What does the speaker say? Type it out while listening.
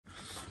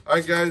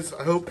Alright guys,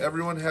 I hope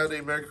everyone had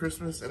a Merry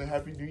Christmas and a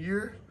Happy New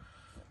Year.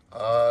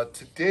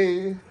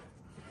 Today,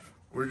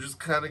 we're just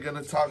kind of going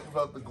to talk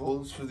about the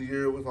goals for the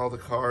year with all the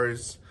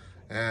cars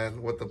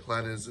and what the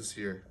plan is this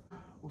year.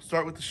 We'll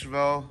start with the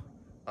Chevelle,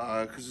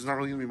 because there's not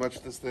really going to be much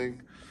of this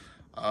thing.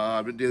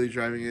 I've been daily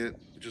driving it.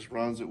 It just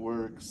runs, it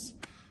works.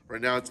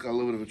 Right now it's got a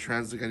little bit of a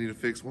transdict. I need to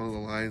fix one of the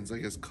lines, I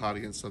guess, caught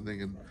against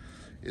something and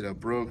it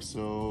broke,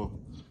 so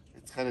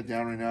it's kind of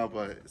down right now,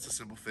 but it's a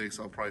simple fix.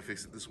 I'll probably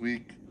fix it this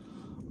week.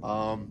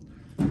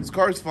 This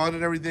car is fun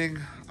and everything.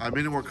 I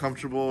made it more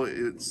comfortable.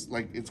 It's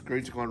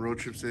great to go on road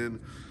trips in.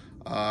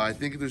 I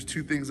think there's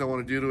two things I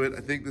want to do to it.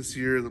 I think this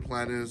year the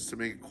plan is to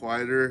make it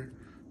quieter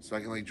so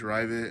I can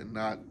drive it and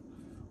not,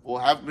 we'll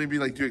have maybe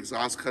do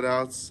exhaust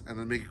cutouts and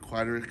then make it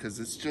quieter, because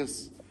it's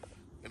just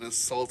an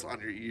assault on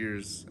your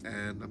ears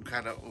and I'm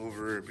kind of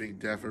over being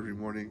deaf every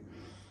morning.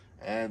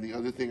 And the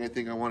other thing I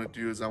think I want to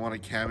do is I want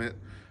to cam it.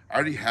 I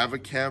already have a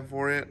cam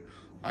for it.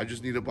 I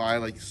just need to buy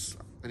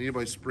I need to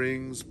buy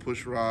springs,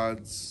 push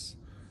rods,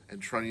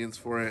 and trunnions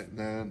for it, and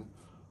then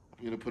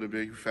I'm gonna put a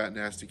big fat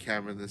nasty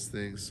cam in this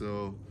thing.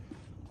 So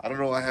I don't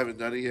know, I haven't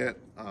done it yet,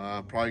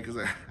 probably because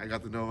I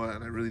got the Nova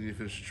and I really need to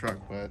finish the truck,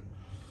 but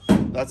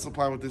that's the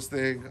plan with this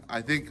thing.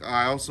 I think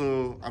I'm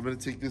gonna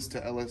take this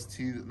to I'm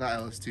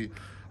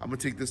gonna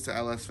take this to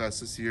LS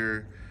Fest this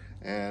year,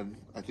 and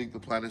I think the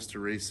plan is to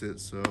race it,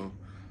 so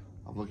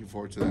I'm looking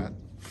forward to that.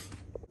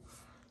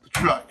 The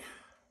truck.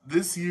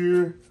 This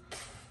year,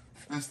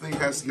 this thing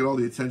has to get all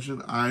the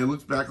attention. I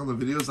looked back on the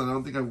videos and I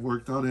don't think I've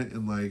worked on it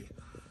in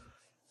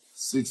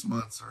 6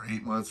 months or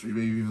 8 months or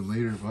maybe even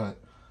later, but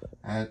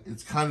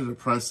it's kind of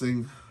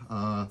depressing.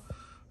 For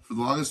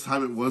the longest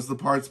time it was the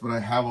parts, but I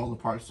have all the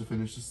parts to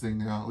finish this thing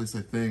now, at least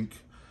I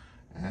think.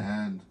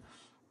 And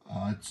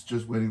it's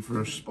just waiting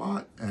for a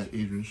spot at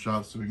Adrian's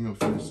shop so we can go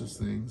finish this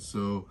thing.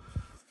 So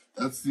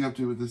that's the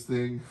update with this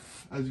thing.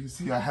 As you can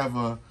see, I have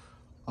a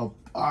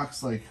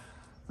box,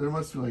 there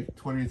must be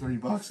 20 or 30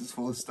 boxes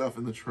full of stuff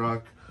in the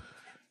truck.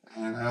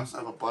 And I also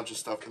have a bunch of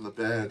stuff in the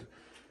bed.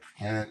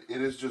 And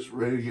it is just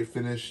ready to get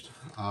finished.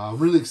 I'm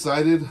really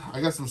excited. I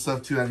got some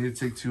stuff too I need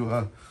to take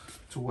to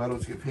Weddle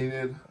to get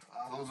painted.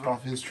 Those are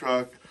off his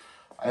truck.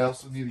 I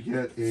also need to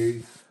get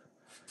a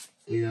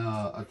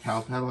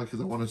cowl panel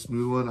because I want a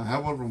smooth one. I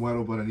have one from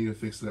Weddle, but I need to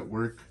fix it at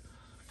work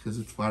because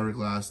it's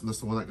fiberglass, and that's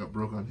the one that got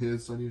broke on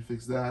his, so I need to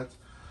fix that.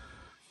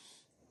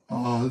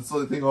 This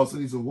other thing also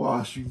needs a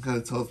wash. You can kind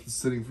of tell it's been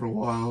sitting for a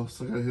while,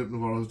 so I gotta hit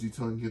Navarro's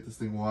Detail and get this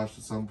thing washed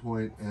at some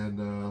point.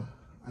 And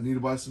I need to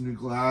buy some new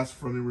glass,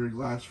 front and rear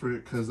glass for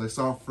it, because I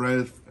saw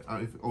Fred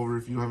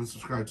if you haven't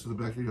subscribed to the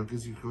back video,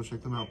 because you can go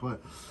check them out.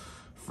 But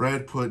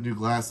Fred put new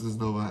glass in his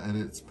Nova, and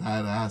it's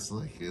badass.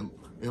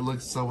 It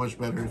looks so much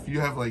better. If you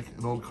have an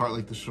old car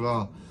like the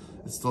Chevelle,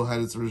 it still had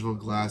its original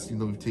glass, even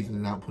though we've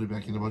taken it out and put it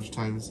back in a bunch of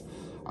times.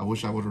 I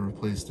wish I would have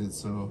replaced it.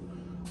 So,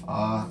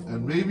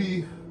 and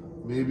maybe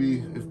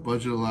if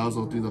budget allows,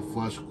 I'll do the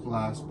flush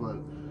glass, but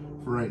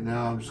for right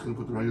now, I'm just gonna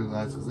put the regular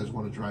glass because I just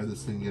want to drive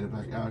this thing and get it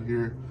back out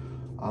here.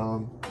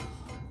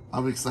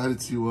 I'm excited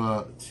to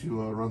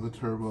run the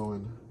turbo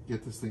and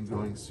get this thing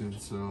going soon.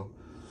 So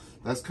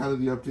that's kind of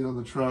the update on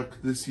the truck.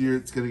 This year,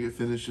 it's gonna get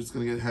finished. It's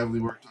gonna get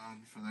heavily worked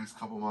on for the next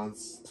couple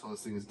months until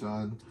this thing is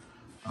done.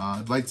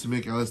 I'd like to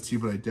make LST,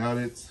 but I doubt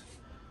it.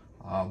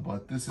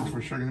 But this is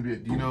for sure gonna be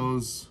at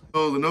Dino's.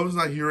 So the Nova's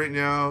not here right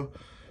now.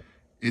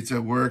 It's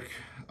at work.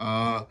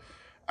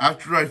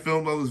 After I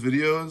filmed all those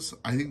videos,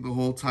 I think the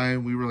whole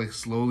time we were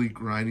slowly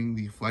grinding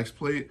the flex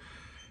plate,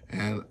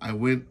 and I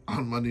went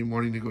on Monday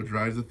morning to go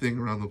drive the thing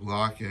around the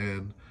block,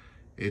 and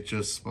it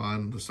just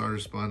spun, the starter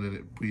spun,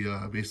 and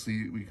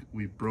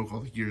we broke all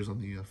the gears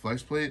on the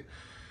flex plate.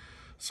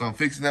 So I'm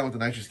fixing that with the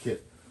nitrous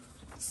kit.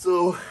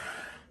 So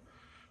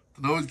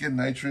the Nova's getting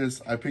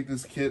nitrous. I picked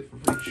this kit for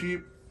pretty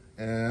cheap,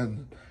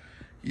 and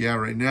yeah,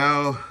 right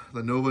now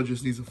the Nova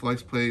just needs a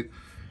flex plate.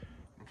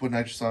 We'll put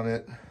nitrous on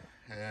it,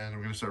 and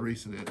we're gonna start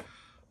racing it.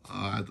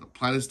 The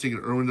plan is to take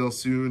it to Irwindale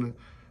soon.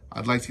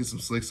 I'd like to get some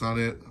slicks on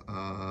it.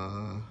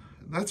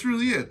 That's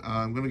really it.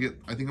 I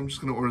think I'm just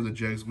gonna order the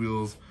Jegs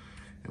wheels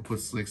and put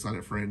slicks on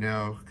it for right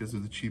now because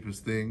they're the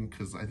cheapest thing.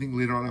 Because I think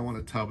later on I want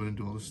to tub it and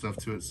do all this stuff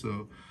to it.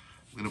 So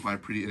I'm gonna buy a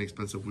pretty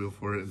inexpensive wheel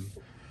for it and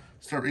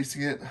start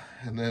racing it.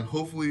 And then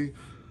hopefully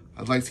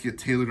I'd like to get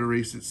Taylor to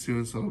race it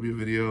soon, so that'll be a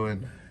video.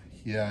 And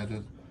yeah,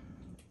 the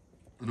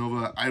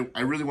Nova,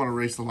 I really want to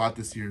race a lot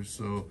this year,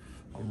 so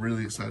I'm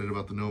really excited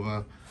about the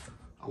Nova.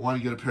 I want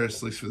to get a pair of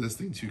slicks for this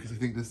thing too, because I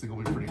think this thing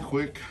will be pretty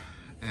quick,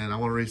 and I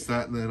want to race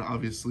that. And then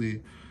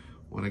obviously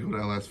when I go to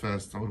LS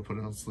Fest, I want to put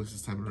it on slicks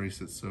this time and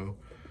race it. So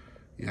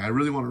yeah, I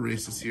really want to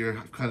race this year.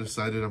 I'm kind of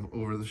excited. I'm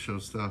over the show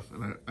stuff,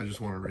 and I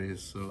just want to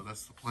race, so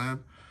that's the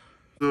plan.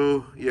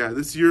 So yeah,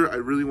 this year I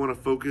really want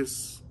to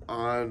focus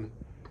on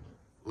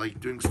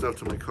doing stuff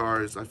to my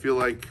cars. I feel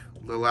like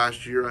the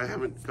last year I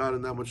haven't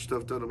gotten that much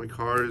stuff done to my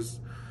cars,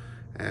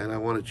 and I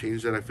want to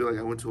change that. I feel like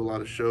I went to a lot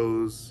of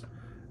shows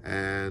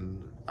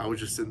and I was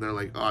just sitting there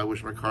oh, I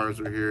wish my cars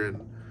were here,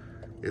 and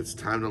it's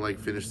time to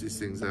finish these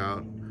things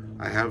out.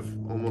 I have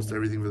almost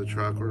everything for the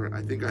truck, or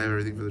I think I have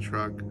everything for the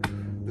truck.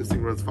 This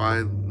thing runs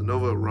fine. the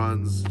Nova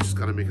runs, just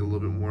gotta make it a little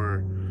bit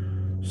more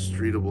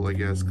streetable, I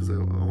guess, because I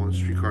want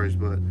street cars.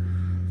 But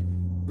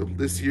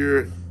this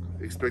year,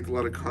 expect a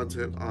lot of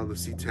content on the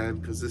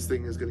C10, because this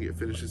thing is gonna get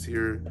finished this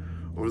year.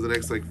 Over the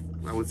next, like,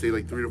 I would say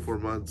like 3 to 4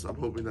 months, I'm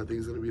hoping that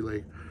thing's gonna be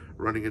like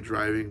running and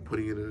driving,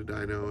 putting it in a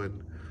dyno,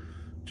 and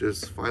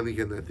just finally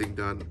getting that thing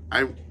done.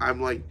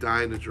 I'm like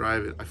dying to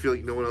drive it. I feel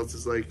like no one else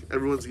is. Like,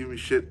 everyone's giving me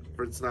shit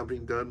for it's not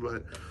being done,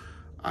 but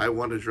I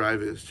want to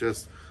drive it. It's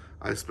just,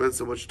 I spent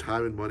so much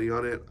time and money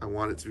on it, I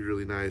want it to be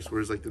really nice.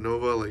 Whereas like the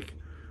Nova, like,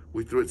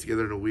 we threw it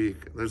together in a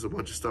week. There's a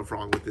bunch of stuff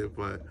wrong with it,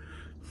 but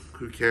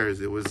who cares?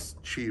 It was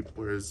cheap,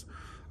 whereas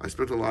I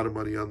spent a lot of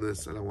money on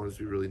this and I want it to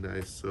be really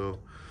nice. So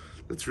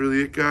that's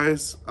really it,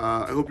 guys.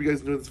 I hope you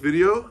guys enjoyed this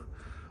video.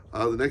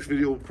 The next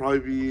video will probably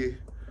be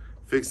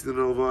fixing the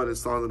Nova and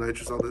installing the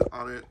nitrous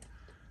on it.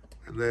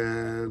 And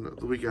then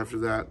the week after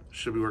that,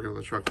 should be working on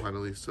the truck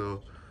finally.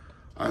 So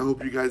I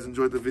hope you guys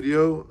enjoyed the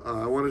video.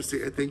 I want to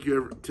say thank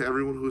you to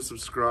everyone who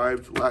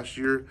subscribed last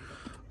year.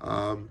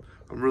 I'm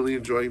really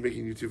enjoying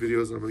making YouTube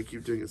videos, and I'm going to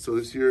keep doing it. So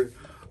this year,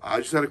 I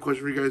just had a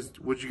question for you guys.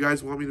 Would you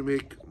guys want me to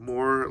make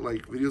more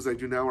like videos I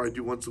do now, where I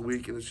do once a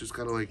week and it's just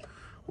kind of like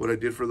what I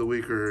did for the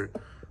week, or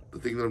the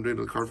thing that I'm doing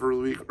to the car for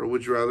the week? Or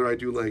would you rather I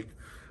do like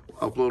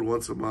upload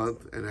once a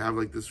month and have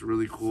like this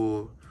really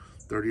cool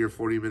 30 or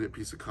 40 minute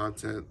piece of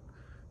content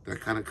that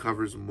kind of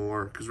covers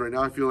more? Because right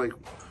now I feel like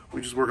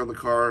we just work on the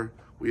car,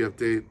 we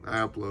update, I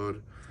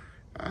upload.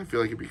 I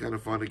feel like it'd be kind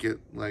of fun to get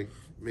like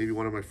maybe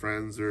one of my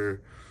friends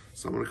or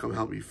someone to come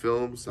help me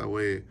film, so that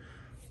way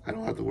I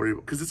don't have to worry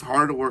about, because it's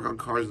hard to work on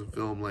cars and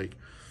film. Like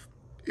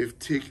if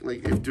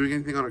doing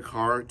anything on a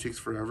car takes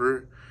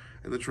forever,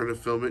 and then trying to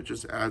film it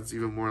just adds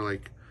even more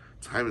like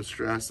time and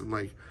stress. And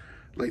like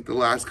the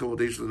last couple of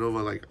days of the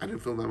Nova, like I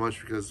didn't film that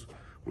much because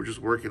we're just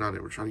working on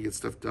it, we're trying to get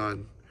stuff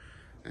done,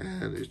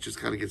 and it just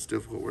kind of gets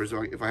difficult. Whereas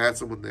if I had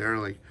someone there,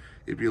 like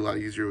it'd be a lot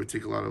easier. It would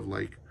take a lot of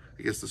like,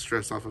 I guess, the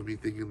stress off of me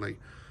thinking like,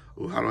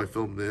 oh, how do I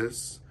film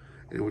this?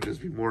 And it would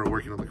just be more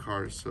working on the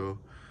cars. So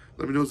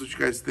let me know what you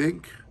guys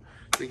think.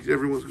 Thank you to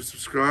everyone who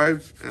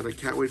subscribed, and I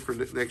can't wait for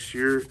next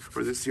year,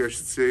 or this year I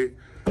should say,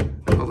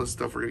 all the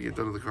stuff we're gonna get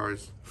done in the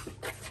cars.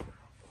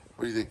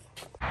 What do you think?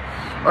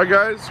 All right,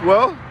 guys,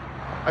 well,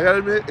 I gotta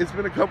admit, it's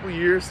been a couple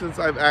years since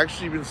I've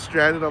actually been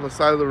stranded on the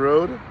side of the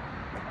road.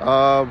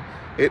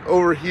 It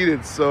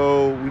overheated,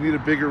 so we need a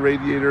bigger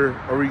radiator,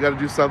 or we gotta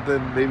do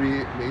something, maybe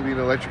an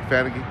electric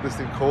fan to keep this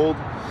thing cold.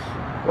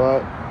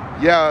 But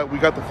yeah, we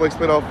got the flex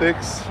plate all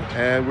fixed,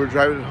 and we're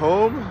driving it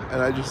home,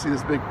 and I just see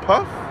this big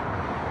puff,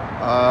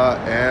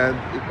 and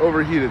it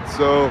overheated.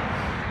 So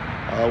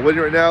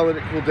waiting right now, let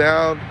it cool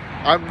down.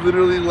 I'm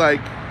literally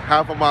like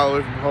half a mile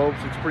away from home,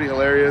 so it's pretty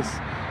hilarious.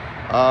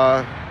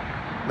 Now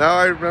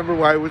I remember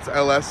why it was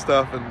LS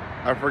stuff, and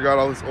I forgot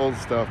all this old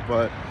stuff,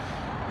 but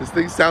this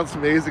thing sounds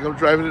amazing. I'm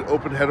driving it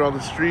open header on the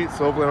street,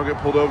 so hopefully I don't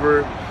get pulled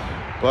over.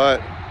 But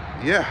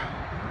yeah,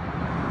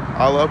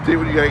 I'll update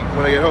when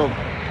I get home.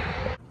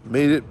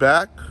 Made it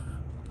back.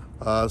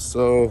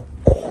 So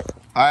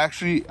I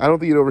don't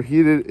think it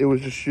overheated. It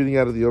was just shooting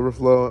out of the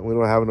overflow, and we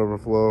don't have an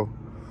overflow.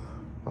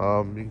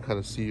 You can kind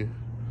of see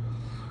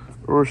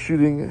we're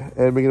shooting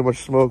and making a bunch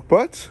of smoke.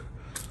 But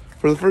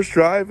for the first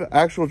drive,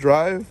 actual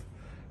drive,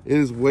 it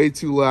is way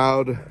too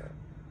loud.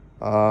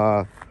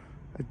 I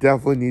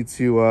definitely need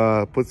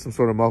to put some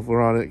sort of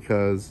muffler on it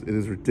because it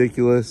is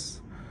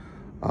ridiculous.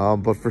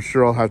 But for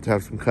sure I'll have to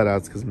have some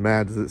cutouts, because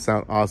man, does it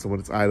sound awesome when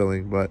it's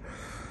idling. But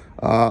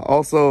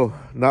also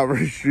not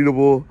very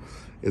streetable.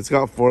 It's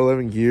got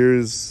 411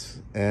 gears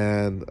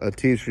and a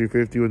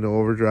TH350 with no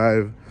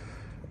overdrive.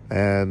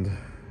 And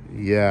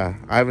yeah,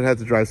 I haven't had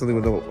to drive something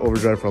with no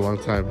overdrive for a long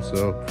time.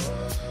 So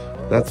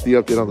that's the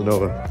update on the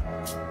Nova.